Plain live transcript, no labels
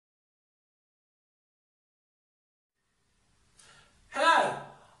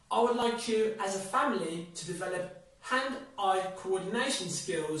I would like you as a family to develop hand-eye coordination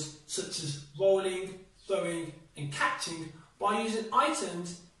skills such as rolling, throwing and catching by using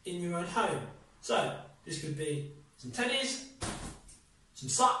items in your own home. So this could be some tennies, some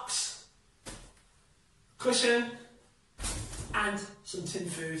socks, a cushion and some tin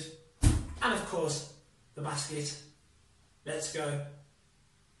food and of course the basket. Let's go.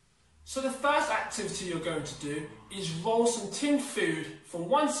 So the first activity you're going to do is roll some tin food from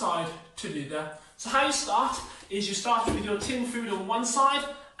one side to the other. So how you start is you start with your tin food on one side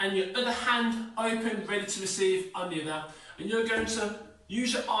and your other hand open, ready to receive on the other. And you're going to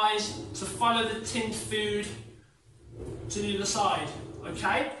use your eyes to follow the tin food to the other side.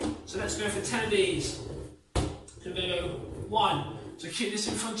 Okay? So let's go for 10 of these. So we're going to go 1. So keep this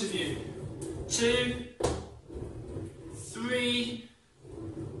in front of you. 2, 3,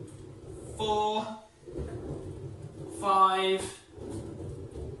 4, 5,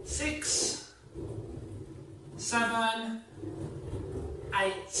 6, 7,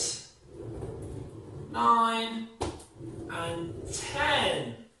 8, 9 and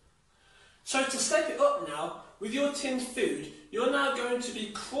 10. So to step it up now, with your tin food, you're now going to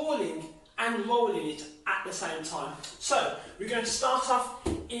be crawling and rolling it at the same time. So we're going to start off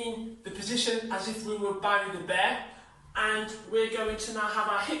in the position as if we were Barry the Bear, and we're going to now have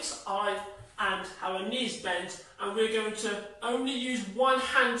our hips high and our knees bent, and we're going to only use one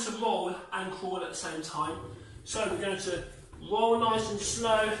hand to roll and crawl at the same time. So we're going to roll nice and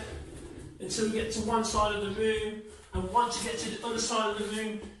slow until we get to one side of the room, and once you get to the other side of the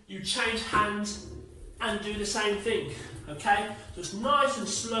room, you change hands and do the same thing. Okay? Just nice and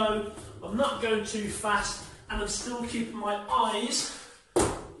slow. I'm not going too fast, and I'm still keeping my eyes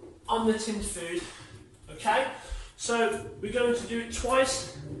on the tin food. Okay? So we're going to do it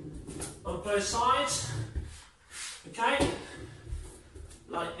twice on both sides. Okay?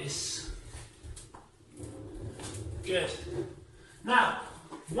 Like this. Good. Now,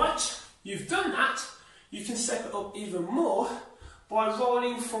 once you've done that, you can step it up even more by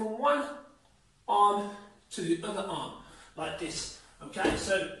rolling from one arm to the other arm, like this. Okay,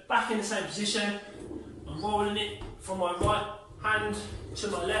 so back in the same position, I'm rolling it from my right hand to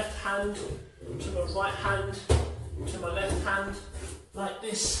my left hand, to my right hand, to my left hand, like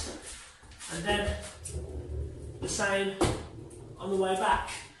this. And then the same on the way back.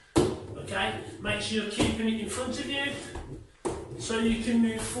 Okay, make sure you're keeping it in front of you so you can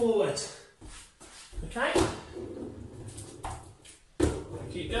move forward. Okay,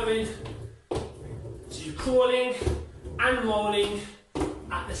 keep going. So you're crawling and rolling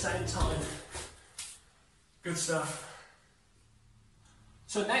at the same time. Good stuff.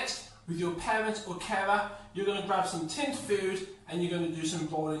 So next, with your parent or carer, you're going to grab some tinned food and you're going to do some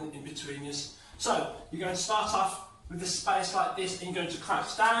rolling in between you. So you're going to start off with the space like this, and you're going to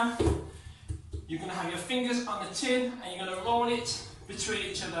crouch down. You're going to have your fingers on the tin and you're going to roll it between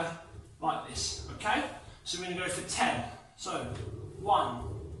each other like this. Okay? So we're going to go for 10. So 1,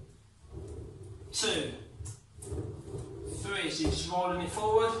 2, 3. So you're just rolling it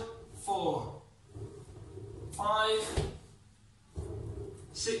forward. 4, 5,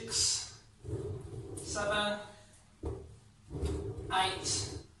 6, 7, 8,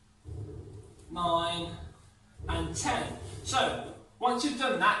 9 and 10. So once you've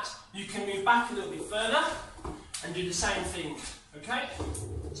done that, you can move back a little bit further and do the same thing. Okay?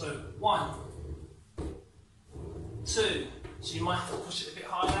 So 1, 2, so you might have to push it a bit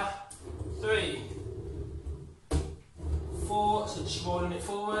higher. 3, 4, so just rolling it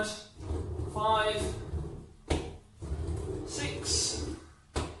forward. 5, 6,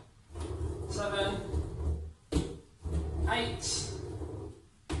 7, 8,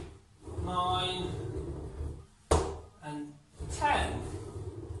 9 and 10.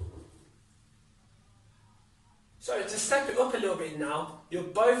 So to step it up a little bit now, you're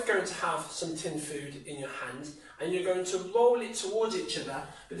both going to have some tin food in your hand and you're going to roll it towards each other,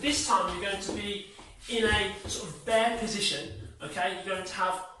 but this time you're going to be in a sort of bear position. Okay, you're going to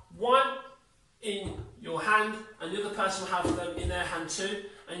have one in your hand and the other person will have them in their hand too,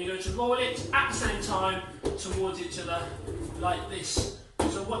 and you're going to roll it at the same time towards each other like this.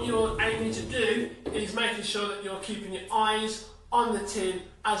 So what you're aiming to do is making sure that you're keeping your eyes on the tin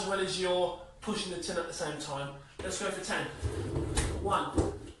as well as you're pushing the tin at the same time. Let's go for 10.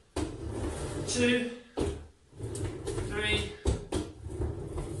 1, 2, 3,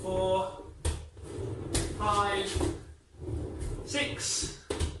 4, 5, 6,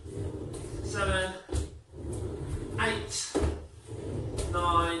 7, 8,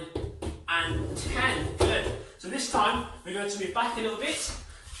 9 and 10. Good. So this time we're going to move back a little bit,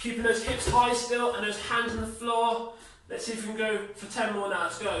 keeping those hips high still and those hands on the floor. Let's see if we can go for 10 more now.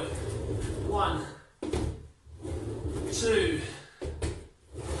 Let's go. 1, 2,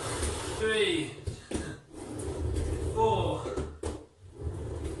 3, 4,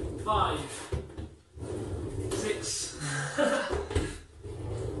 5, 6,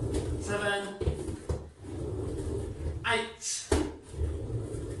 7, 8,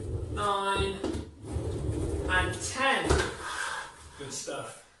 9, and 10. Good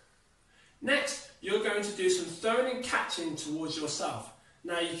stuff. Next, you're going to do some throwing and catching towards yourself.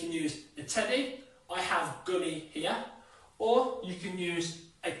 Now you can use a teddy, I have gummy here, or you can use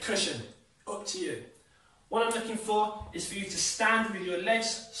a cushion, up to you. What I'm looking for is for you to stand with your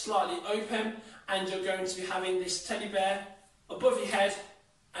legs slightly open, and you're going to be having this teddy bear above your head,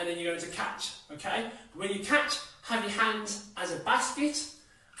 and then you're going to catch, okay? When you catch, have your hands as a basket,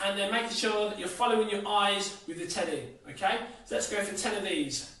 and then making sure that you're following your eyes with the teddy, okay? So let's go for 10 of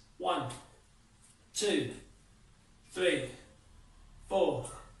these. 1, 2, 3,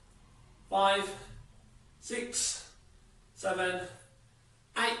 4, 5, 6, 7,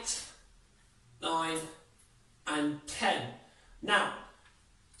 8, 9, and 10. Now,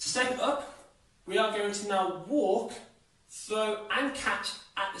 to step it up, we are going to now walk, throw and catch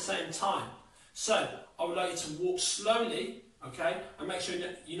at the same time. So, I would like you to walk slowly, okay, and make sure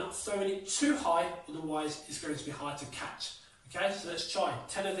that you're not throwing it too high, otherwise it's going to be hard to catch. Okay, so let's try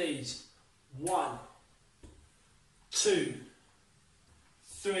 10 of these. 1, 2,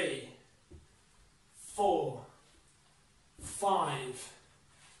 3, 4, 5,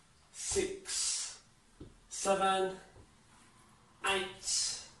 6, 7, 8,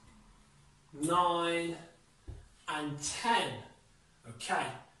 9, and 10. Okay,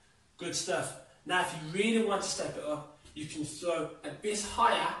 good stuff. Now if you really want to step it up, you can throw a bit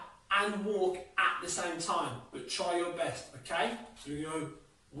higher and walk at the same time, but try your best, okay? So we go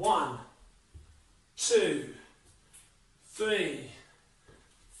 1, 2, 3,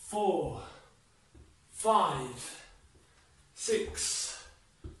 4, 5, 6,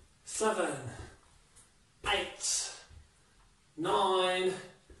 7, 8, 9,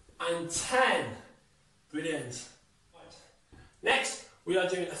 and 10. Brilliant. Right. Next, we are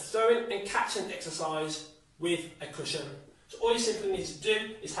doing a throwing and catching exercise with a cushion. So all you simply need to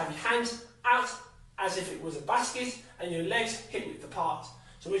do is have your hands out as if it was a basket and your legs hip width apart.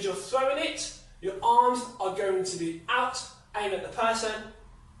 So as you're throwing it, your arms are going to be out, aimed at the person,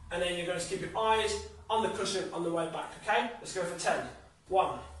 and then you're going to keep your eyes on the cushion on the way back, okay? Let's go for 10.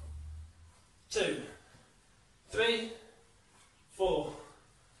 1, 2, 3, 4,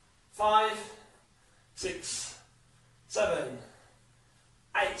 5, 6, 7,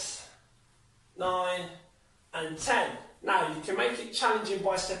 8, 9, and 10. Now you can make it challenging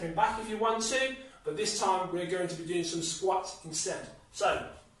by stepping back if you want to, but this time we're going to be doing some squats instead. So,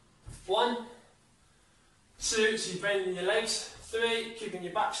 1, 2, so you're bending your legs, 3, keeping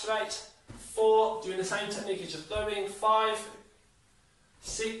your back straight, 4, doing the same technique as you're throwing, 5,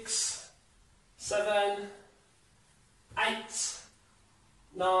 6, 7, 8,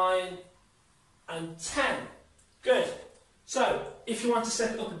 9, and 10. Good. So, if you want to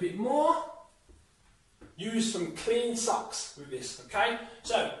step it up a bit more, use some clean socks with this, okay?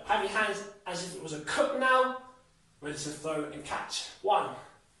 So, have your hands as if it was a cup now, ready to throw and catch. 1,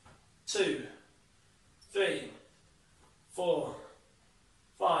 2, 3, 4,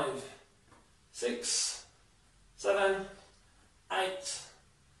 5, 6, 7, 8,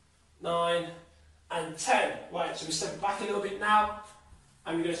 9, and 10. Right, so we step back a little bit now,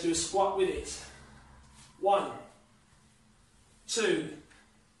 and we're going to do a squat with it. 1, 2,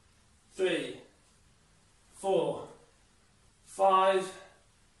 3, 4, 5,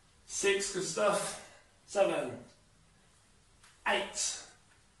 6, good stuff, 7, 8,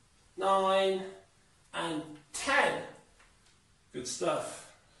 9, and 10. Good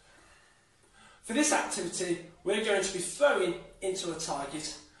stuff. For this activity, we're going to be throwing into a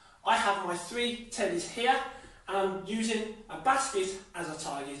target. I have my 3 teddies here, and I'm using a basket as a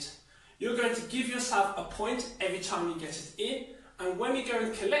target. You're going to give yourself a point every time you get it in, and when we go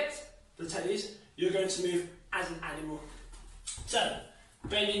and collect the teddies, you're going to move as an animal. So,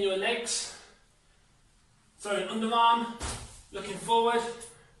 bending your legs, throwing underarm, looking forward,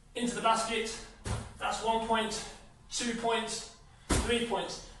 into the basket. That's 1 point, 2 points, 3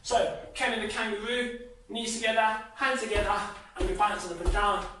 points. So, Ken and the kangaroo, knees together, hands together, and we're bouncing up and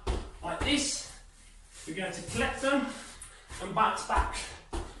down like this. We're going to collect them and bounce back.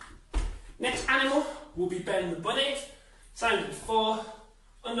 Next animal will be Ben the bunny. Same as before,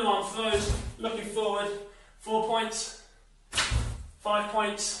 underarm throws, looking forward, 4 points, 5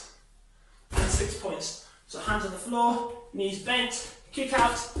 points, and 6 points. So hands on the floor, knees bent, kick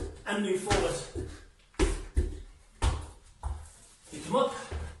out, and move forward. them up,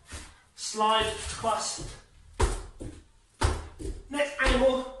 slide across. Next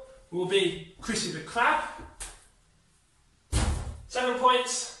animal will be Chrissy the crab. 7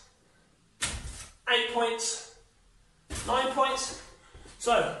 points, 8 points, 9 points.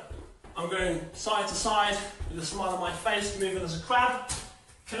 So I'm going side to side with a smile on my face, moving as a crab,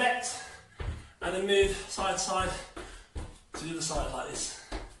 collect, and then move side to side to the other side like this.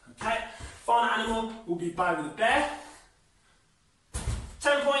 Okay, final animal will be Barry the bear.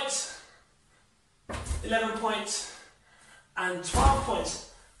 10 points, 11 points, and 12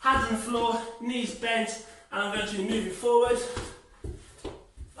 points. Hands on the floor, knees bent, and I'm going to be moving forward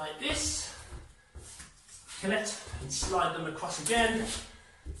like this. Collect and slide them across again,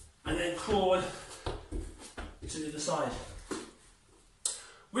 and then crawl to the other side.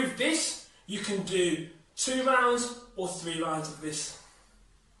 With this, you can do 2 rounds or 3 rounds of this.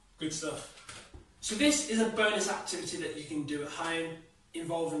 Good stuff. So this is a bonus activity that you can do at home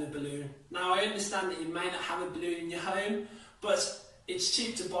involving a balloon. Now I understand that you may not have a balloon in your home, but it's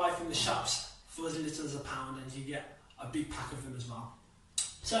cheap to buy from the shops for as little as £1, and you get a big pack of them as well.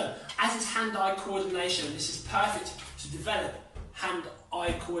 So, as it's hand-eye coordination, this is perfect to develop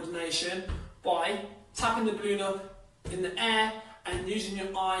hand-eye coordination by tapping the balloon up in the air and using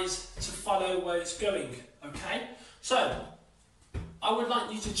your eyes to follow where it's going, okay? So, I would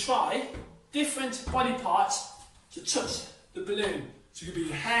like you to try different body parts to touch the balloon. So it could be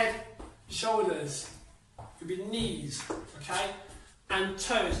your head, shoulders, it could be knees, okay? And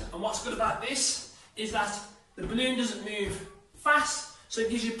toes. And what's good about this is that the balloon doesn't move fast, so it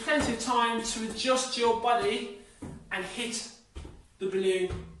gives you plenty of time to adjust your body and hit the balloon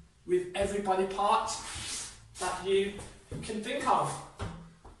with every body part that you can think of.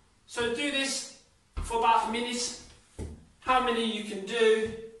 So do this for about a minute. How many you can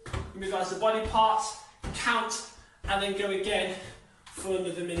do in regards to body parts, count, and then go again for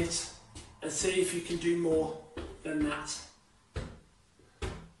another minute and see if you can do more than that.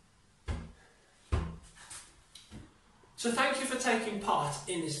 So thank you for taking part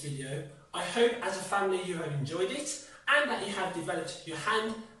in this video. I hope as a family you have enjoyed it and that you have developed your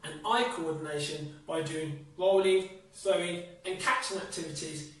hand and eye coordination by doing rolling, throwing and catching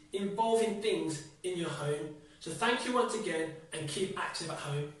activities involving things in your home. So thank you once again and keep active at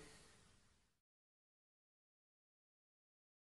home.